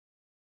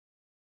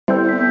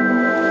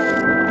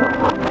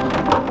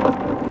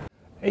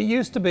It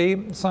used to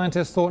be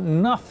scientists thought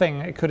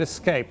nothing could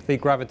escape the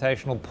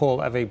gravitational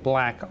pull of a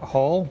black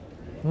hole.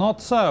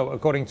 Not so,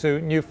 according to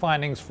new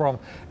findings from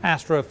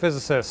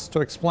astrophysicists.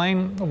 To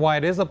explain why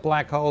it is that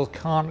black holes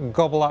can't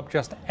gobble up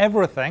just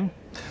everything,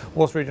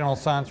 Wall Street Journal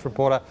science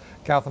reporter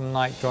Gautam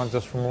Naik joins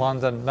us from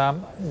London.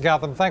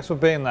 Gautam, thanks for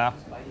being there.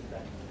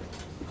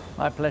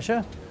 My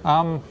pleasure.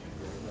 I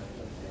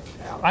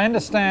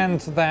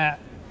understand that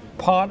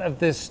part of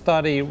this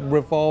study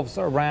revolves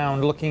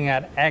around looking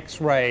at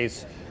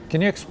X-rays.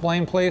 Can you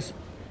explain, please?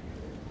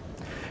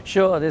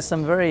 Sure, there's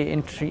some very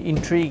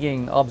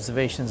intriguing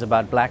observations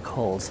about black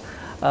holes.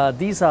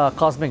 These are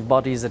cosmic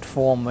bodies that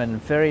form when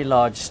very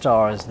large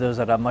stars, those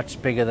that are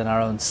much bigger than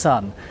our own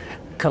sun,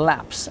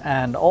 collapse,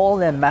 and all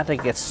their matter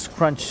gets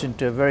scrunched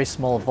into a very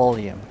small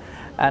volume.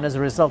 And as a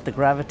result, the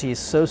gravity is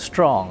so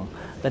strong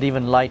that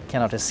even light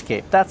cannot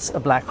escape. That's a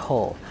black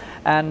hole.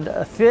 And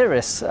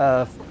theorists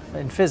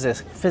in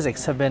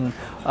physics have been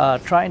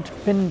trying to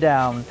pin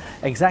down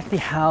exactly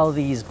how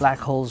these black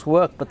holes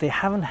work, but they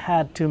haven't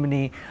had too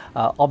many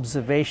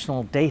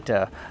observational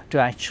data to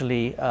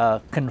actually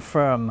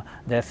confirm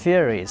their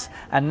theories.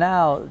 And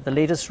now the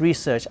latest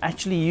research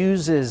actually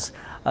uses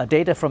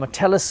data from a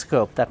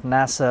telescope that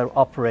NASA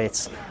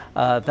operates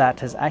that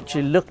has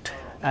actually looked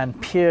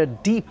and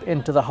peered deep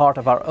into the heart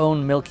of our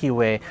own Milky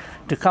Way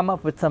to come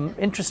up with some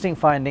interesting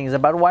findings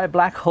about why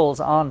black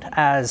holes aren't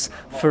as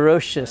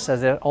ferocious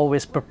as they're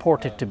always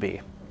purported to be.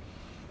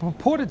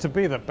 Purported to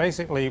be that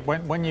basically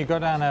when you go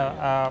down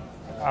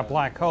a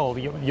black hole,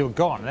 you're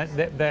gone.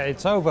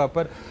 It's over.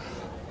 But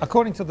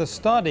according to the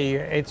study,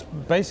 it's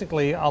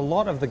basically a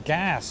lot of the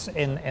gas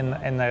in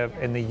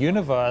the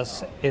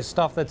universe is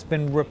stuff that's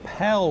been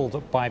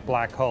repelled by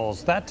black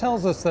holes. That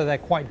tells us that they're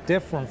quite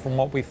different from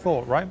what we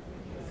thought, right?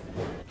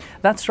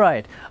 That's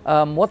right.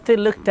 What they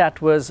looked at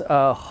was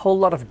a whole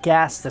lot of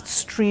gas that's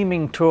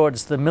streaming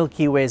towards the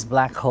Milky Way's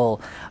black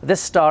hole.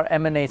 This gas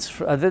emanates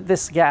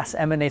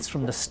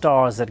from the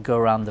stars that go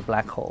around the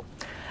black hole.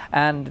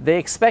 And they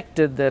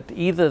expected that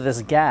either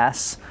this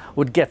gas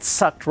would get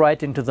sucked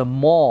right into the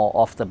maw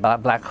of the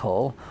black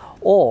hole,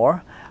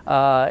 or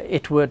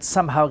it would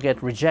somehow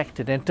get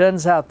rejected. And it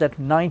turns out that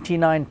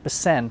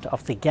 99%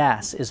 of the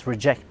gas is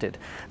rejected.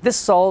 This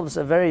solves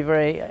a very,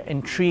 very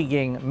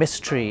intriguing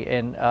mystery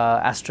in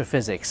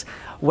astrophysics.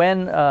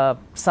 When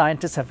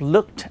scientists have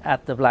looked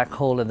at the black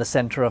hole in the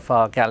center of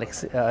our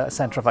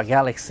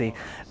galaxy,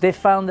 they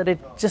found that it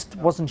just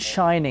wasn't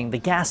shining. The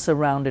gas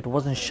around it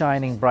wasn't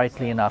shining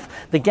brightly enough.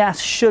 The gas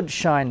should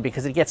shine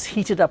because it gets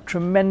heated up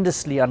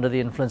tremendously under the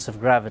influence of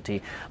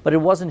gravity, but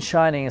it wasn't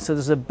shining, and so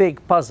there's a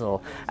big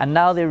puzzle. And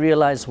now they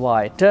realize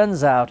why. It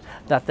turns out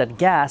that that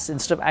gas,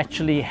 instead of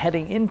actually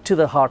heading into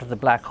the heart of the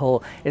black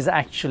hole, is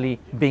actually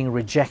being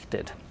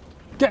rejected.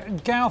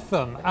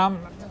 Gautam,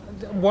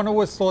 one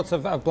always thought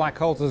of black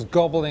holes as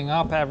gobbling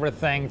up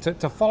everything.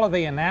 To follow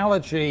the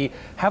analogy,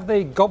 have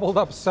they gobbled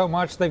up so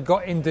much they've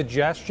got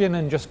indigestion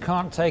and just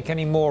can't take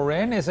any more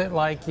in? Is it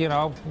like, you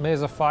know,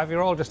 here's a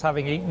 5-year-old just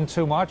having eaten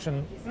too much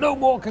and no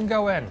more can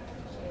go in?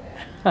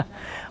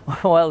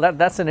 Well,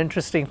 that's an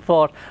interesting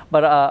thought,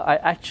 but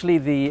actually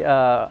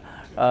the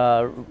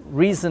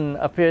reason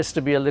appears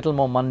to be a little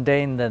more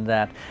mundane than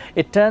that.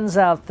 It turns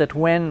out that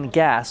when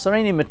gas or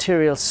any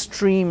material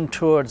stream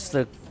towards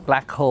the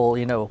black hole,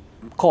 you know,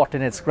 caught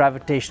in its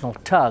gravitational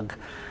tug,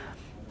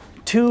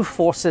 two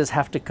forces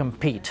have to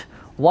compete.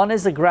 One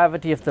is the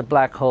gravity of the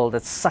black hole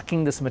that's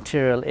sucking this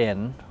material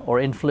in or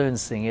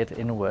influencing it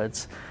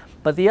inwards.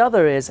 But the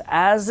other is,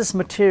 as this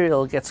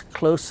material gets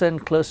closer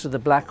and closer to the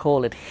black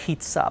hole, it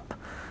heats up.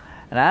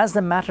 And as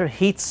the matter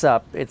heats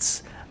up,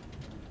 its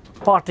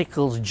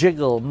particles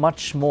jiggle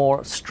much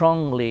more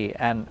strongly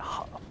and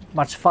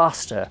much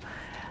faster.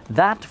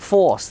 That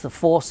force, the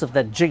force of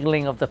that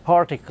jiggling of the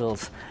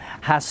particles,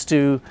 has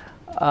to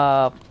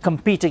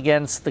compete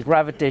against the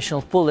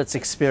gravitational pull it's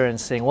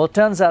experiencing. Well, it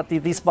turns out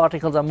these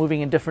particles are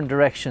moving in different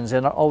directions.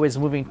 They're not always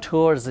moving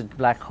towards the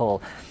black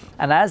hole.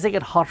 And as they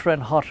get hotter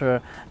and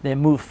hotter, they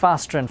move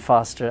faster and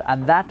faster.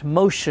 And that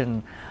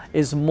motion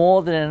is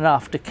more than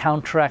enough to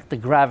counteract the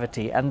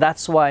gravity. And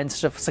that's why,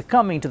 instead of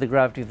succumbing to the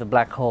gravity of the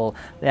black hole,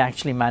 they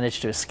actually manage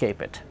to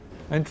escape it.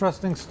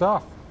 Interesting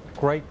stuff.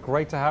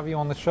 Great to have you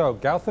on the show.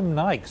 Gautam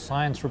Naik,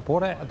 science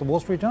reporter at the Wall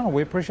Street Journal.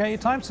 We appreciate your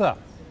time, sir.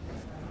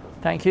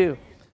 Thank you.